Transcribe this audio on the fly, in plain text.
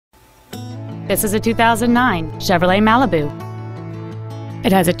This is a 2009 Chevrolet Malibu.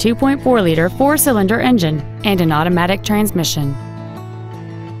 It has a 2.4-liter four-cylinder engine and an automatic transmission.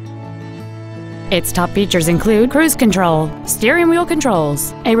 Its top features include cruise control, steering wheel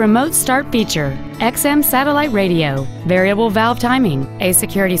controls, a remote start feature, XM satellite radio, variable valve timing, a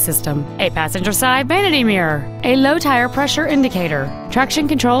security system, a passenger side vanity mirror, a low tire pressure indicator, traction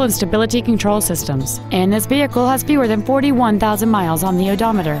control and stability control systems, and this vehicle has fewer than 41,000 miles on the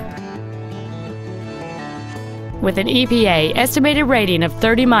odometer. With an EPA estimated rating of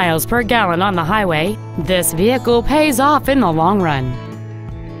 30 miles per gallon on the highway, this vehicle pays off in the long run.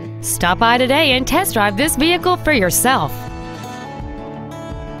 Stop by today and test drive this vehicle for yourself.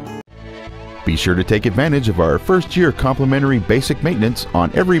 Be sure to take advantage of our first-year complimentary basic maintenance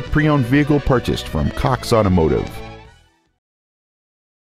on every pre-owned vehicle purchased from Cox Automotive.